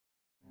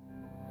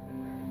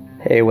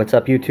Hey, what's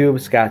up YouTube?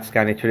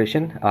 Scotty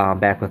Tradition,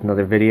 back with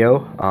another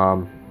video.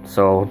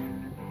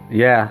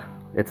 Yeah,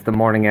 it's the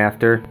morning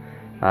after.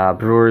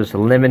 Brewers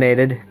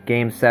eliminated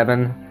Game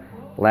 7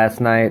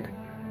 last night,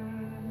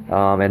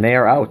 and they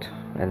are out.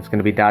 And it's going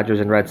to be Dodgers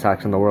and Red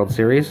Sox in the World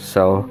Series,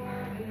 so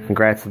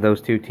congrats to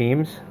those two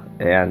teams,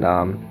 and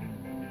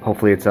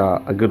hopefully it's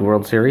a good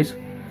World Series.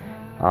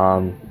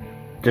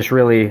 Just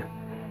really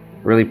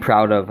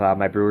proud of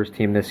my Brewers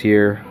team this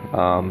year.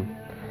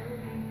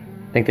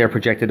 I think they're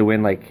projected to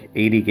win like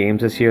 80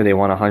 games this year. They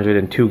won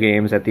 102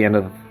 games at the end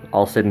of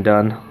all said and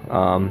done.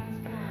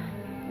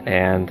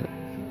 And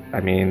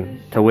I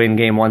mean, to win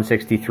game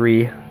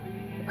 163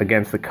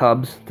 against the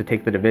Cubs to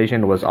take the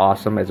division was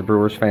awesome as a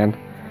Brewers fan.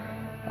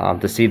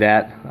 To see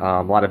that,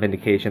 a lot of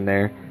indication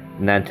there.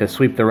 And then to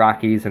sweep the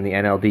Rockies in the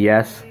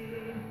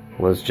NLDS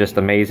was just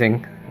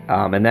amazing.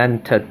 And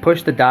then to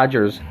push the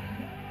Dodgers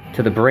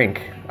to the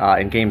brink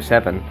in game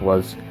 7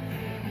 was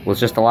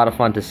just a lot of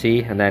fun to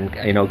see. And then,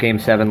 you know, game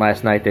 7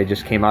 last night, they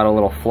just came out a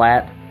little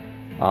flat.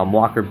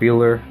 Walker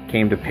Buehler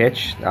came to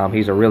pitch.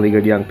 He's a really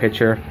good young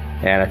pitcher,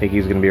 and I think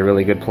he's going to be a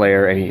really good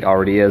player, and he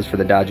already is for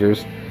the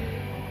Dodgers.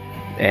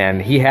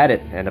 And he had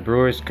it, and the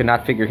Brewers could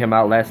not figure him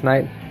out last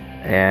night,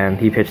 and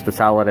he pitched a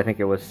solid, I think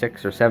it was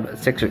six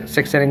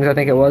innings, I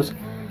think it was.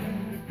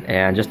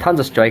 And just tons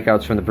of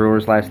strikeouts from the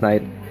Brewers last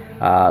night.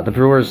 The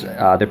Brewers,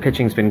 their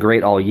pitching's been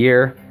great all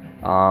year,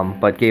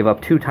 but gave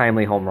up 2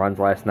 timely home runs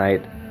last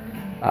night.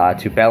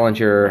 To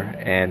Bellinger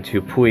and to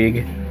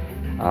Puig.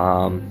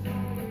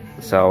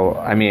 So,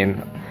 I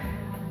mean,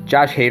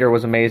 Josh Hader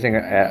was amazing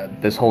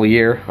this whole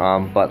year,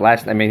 but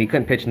he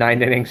couldn't pitch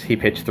 9 innings. He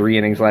pitched 3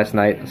 innings last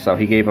night, so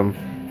he gave him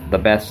the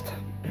best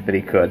that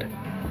he could.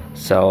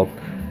 So,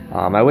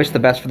 I wish the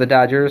best for the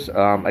Dodgers,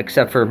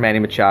 except for Manny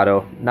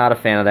Machado. Not a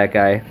fan of that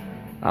guy.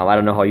 I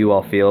don't know how you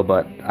all feel,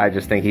 but I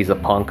just think he's a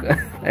punk,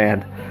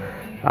 and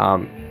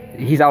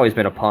he's always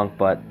been a punk,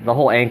 but the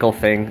whole ankle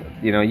thing,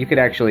 you know, you could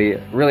actually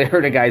really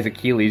hurt a guy's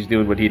Achilles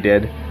doing what he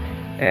did,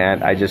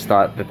 and I just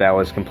thought that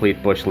was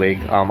complete Bush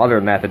League. Other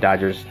than that, the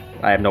Dodgers,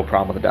 I have no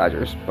problem with the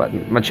Dodgers, but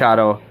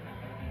Machado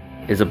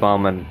is a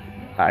bum, and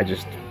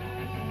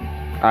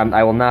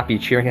I will not be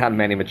cheering on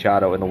Manny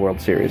Machado in the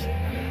World Series.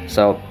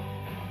 So,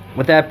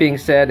 with that being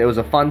said, it was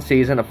a fun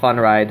season, a fun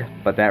ride,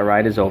 but that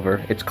ride is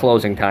over. It's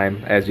closing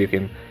time, as you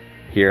can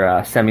hear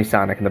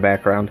Semisonic in the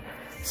background.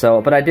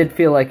 So, but I did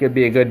feel like it'd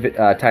be a good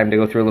time to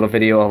go through a little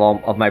video of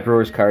all of my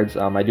Brewers cards.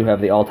 I do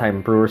have the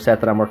all-time Brewer set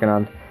that I'm working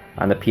on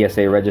the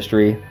PSA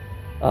Registry.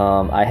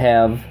 I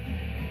have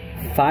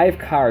 5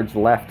 cards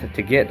left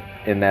to get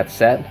in that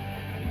set,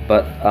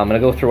 but I'm going to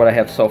go through what I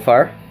have so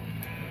far.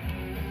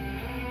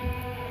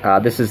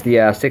 This is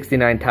the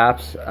 69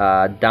 Topps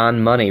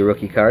Don Money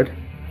rookie card.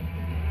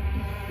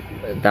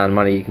 Don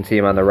Money, you can see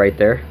him on the right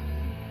there.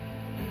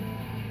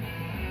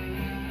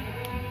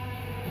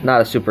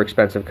 Not a super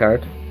expensive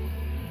card,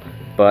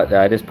 but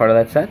it is part of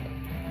that set.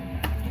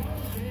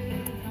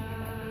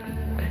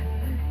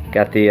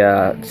 Got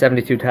the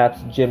 72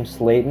 Topps Jim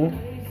Slayton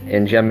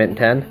in Gem Mint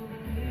 10.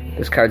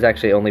 This card's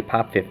actually only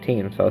pop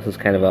 15, so this is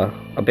kind of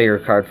a bigger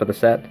card for the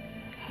set.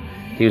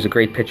 He was a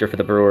great pitcher for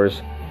the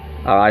Brewers.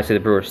 Obviously,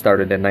 the Brewers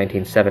started in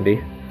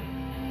 1970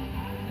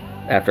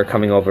 after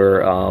coming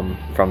over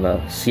from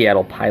the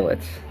Seattle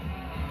Pilots.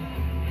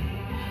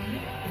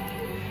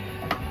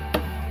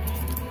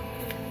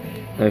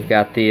 We've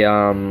got the,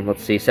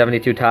 let's see,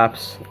 72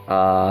 Topps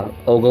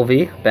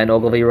Ogilvy, Ben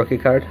Ogilvy rookie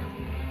card.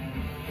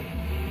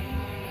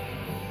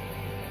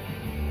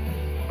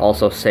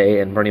 Also Say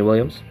and Bernie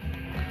Williams.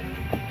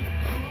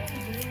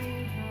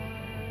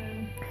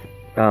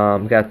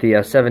 Got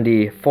the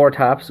 74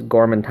 Topps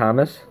Gorman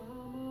Thomas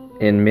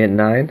in Mint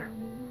 9.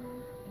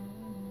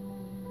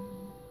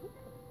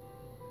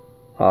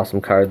 Awesome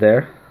card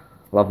there.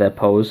 Love that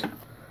pose.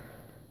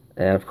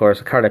 And of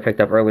course, a card I picked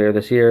up earlier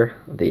this year,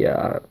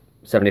 the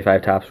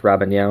 75 Topps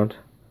Robin Yount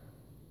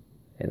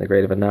in the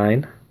grade of a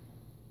 9.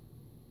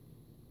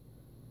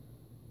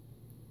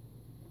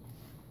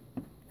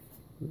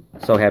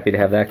 So happy to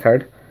have that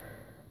card.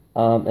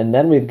 And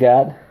then we've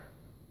got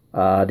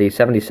the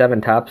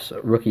 77 Topps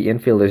rookie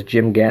infielders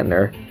Jim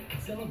Gantner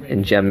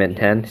in Gem Mint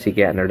 10. See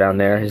Gantner down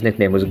there. His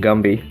nickname was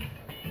Gumby.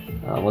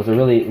 Was a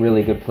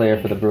really good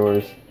player for the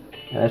Brewers.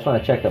 And I just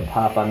want to check the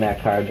pop on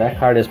that card. That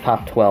card is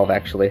pop 12,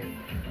 actually.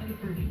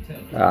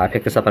 I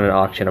picked this up on an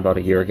auction about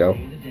a year ago.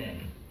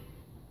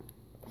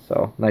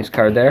 So, nice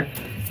card there.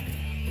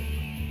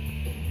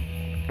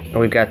 And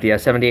we've got the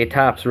 78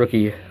 Topps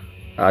rookie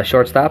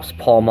shortstops,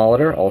 Paul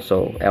Molitor,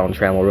 also Alan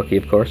Trammell rookie,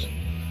 of course.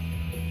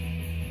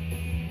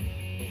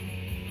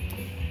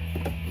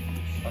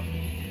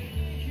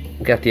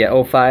 We've got the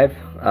 05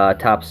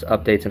 Topps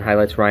updates and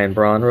highlights, Ryan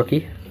Braun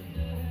rookie.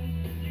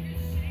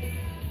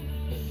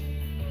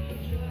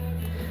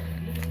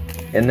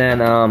 And then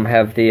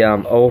have the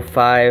 05,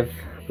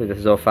 I believe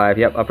this is 05,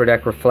 yep, Upper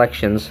Deck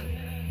Reflections,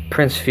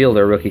 Prince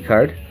Fielder rookie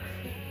card.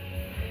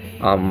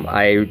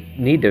 I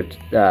need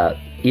to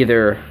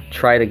either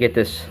try to get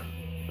this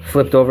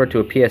flipped over to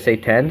a PSA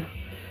 10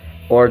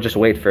 or just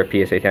wait for a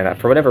PSA 10.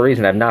 For whatever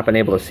reason, I've not been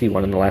able to see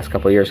one in the last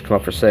couple of years come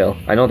up for sale.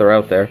 I know they're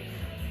out there,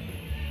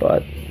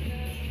 but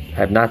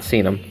I've not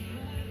seen them.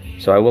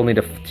 So I will need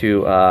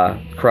to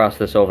cross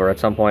this over at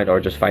some point, or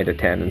just find a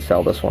 10 and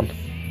sell this one.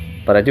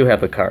 But I do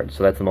have the card,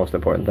 so that's the most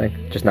important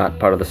thing. Just not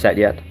part of the set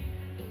yet.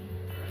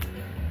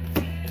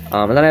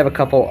 And then I have a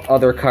couple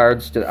other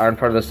cards that aren't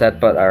part of the set,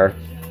 but are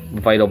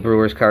vital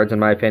Brewers cards in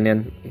my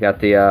opinion. You got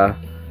the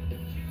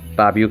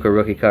Bob Uecker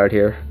rookie card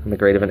here in the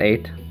grade of an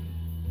 8.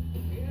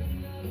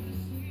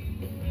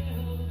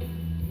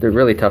 The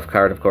really tough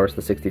card, of course,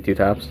 the 62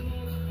 tops.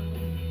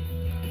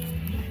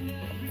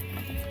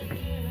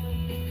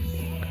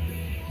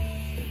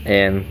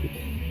 And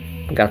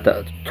got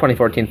the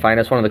 2014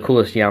 Finest, one of the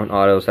coolest Yount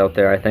autos out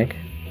there, I think.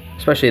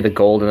 Especially the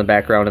gold in the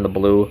background and the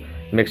blue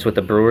mixed with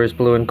the Brewers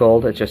blue and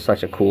gold. It's just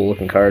such a cool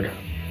looking card.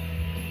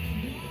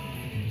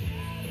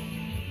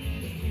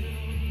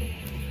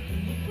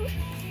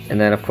 And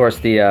then, of course,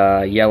 the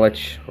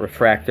Yelich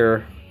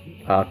Refractor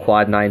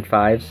Quad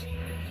 9.5s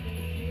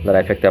that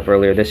I picked up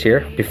earlier this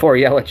year. Before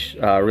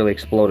Yelich really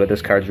exploded,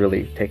 this card's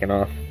really taken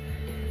off.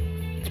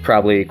 It's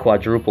probably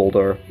quadrupled,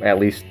 or at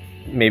least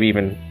maybe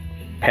even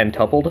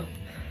pentupled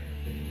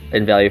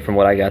in value from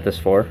what I got this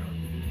for.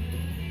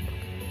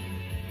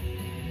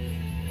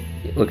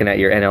 Looking at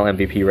your NL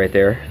MVP right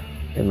there,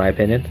 in my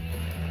opinion.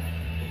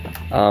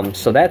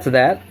 So that's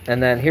that.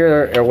 And then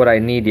here are what I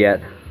need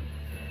yet.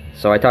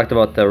 So I talked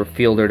about the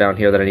fielder down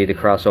here that I need to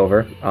cross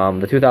over.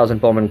 The 2000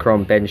 Bowman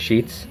Chrome Ben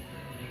Sheets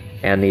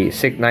and the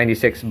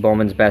 96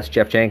 Bowman's Best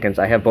Jeff Jenkins.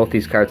 I have both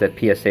these cards at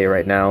PSA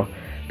right now.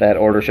 That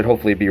order should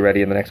hopefully be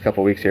ready in the next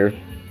couple weeks here.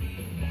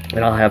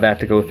 And I'll have that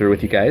to go through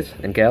with you guys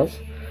and gals.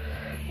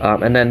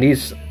 And then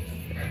this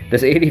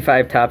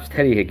 85 Topps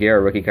Teddy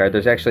Higuera rookie card,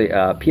 there's actually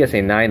a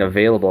PSA 9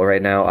 available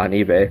right now on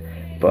eBay.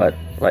 But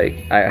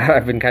like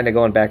I've been kind of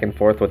going back and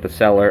forth with the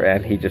seller,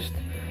 and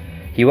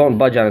he won't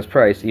budge on his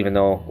price, even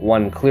though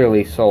one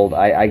clearly sold.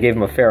 I gave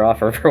him a fair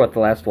offer for what the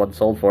last one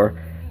sold for,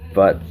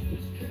 but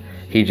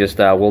he just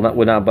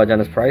would not budge on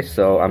his price.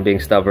 So I'm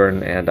being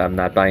stubborn, and I'm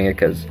not buying it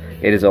because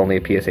it is only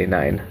a PSA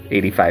 9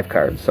 85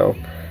 card. So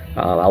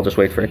I'll just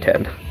wait for a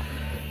 10.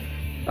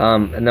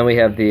 And then we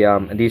have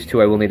the these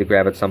two I will need to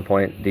grab at some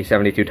point. The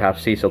 72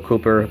 Topps Cecil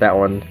Cooper. That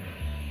one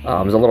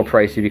is a little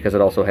pricey because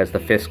it also has the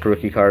Fisk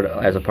rookie card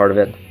as a part of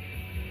it.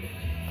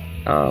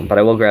 But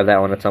I will grab that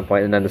one at some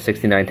point. And then the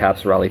 69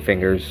 Topps Raleigh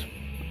Fingers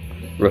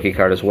rookie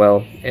card as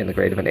well in the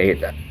grade of an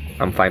 8.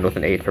 I'm fine with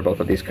an 8 for both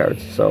of these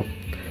cards. So,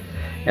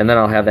 and then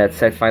I'll have that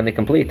set finally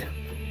complete.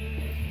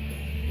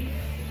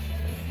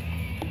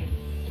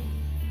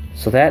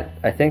 So that,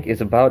 I think,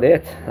 is about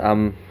it.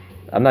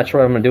 I'm not sure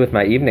what I'm going to do with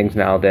my evenings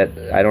now that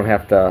I don't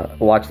have to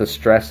watch the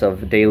stress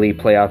of daily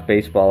playoff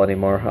baseball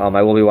anymore.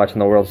 I will be watching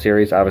the World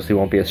Series. Obviously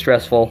won't be as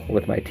stressful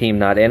with my team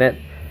not in it.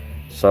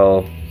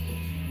 So,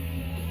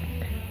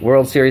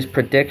 World Series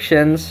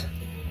predictions.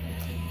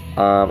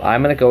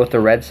 I'm going to go with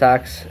the Red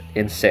Sox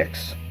in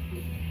 6.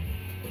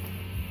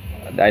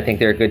 I think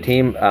they're a good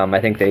team. I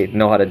think they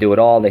know how to do it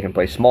all. They can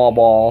play small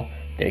ball.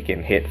 They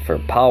can hit for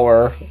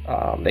power.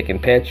 They can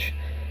pitch.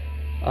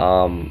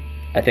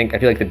 I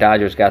feel like the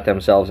Dodgers got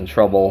themselves in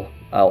trouble,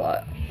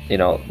 you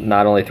know,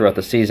 not only throughout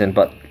the season,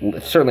 but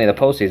certainly in the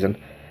postseason,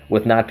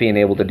 with not being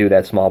able to do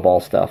that small ball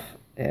stuff.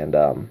 And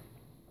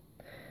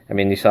I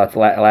mean, you saw it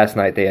last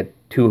night. They had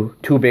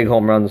two big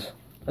home runs,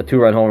 a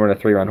 2-run homer and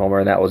a 3-run homer,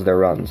 and that was their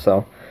run.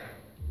 So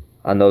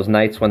on those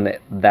nights when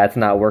that's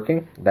not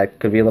working, that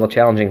could be a little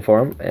challenging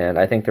for them. And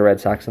I think the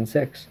Red Sox in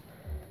 6.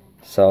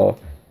 So,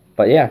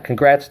 but yeah,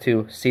 congrats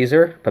to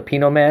Caesar,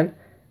 Pepino Man,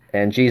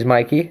 and G's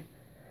Mikey,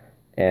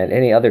 and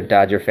any other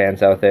Dodger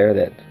fans out there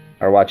that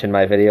are watching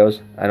my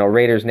videos. I know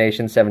Raiders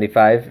Nation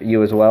 75,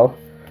 you as well.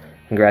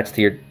 Congrats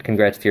to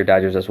your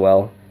Dodgers as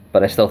well.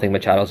 But I still think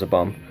Machado's a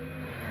bum.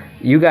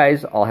 You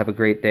guys all have a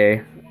great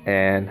day,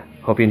 and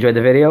hope you enjoyed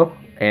the video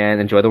and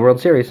enjoy the World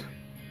Series.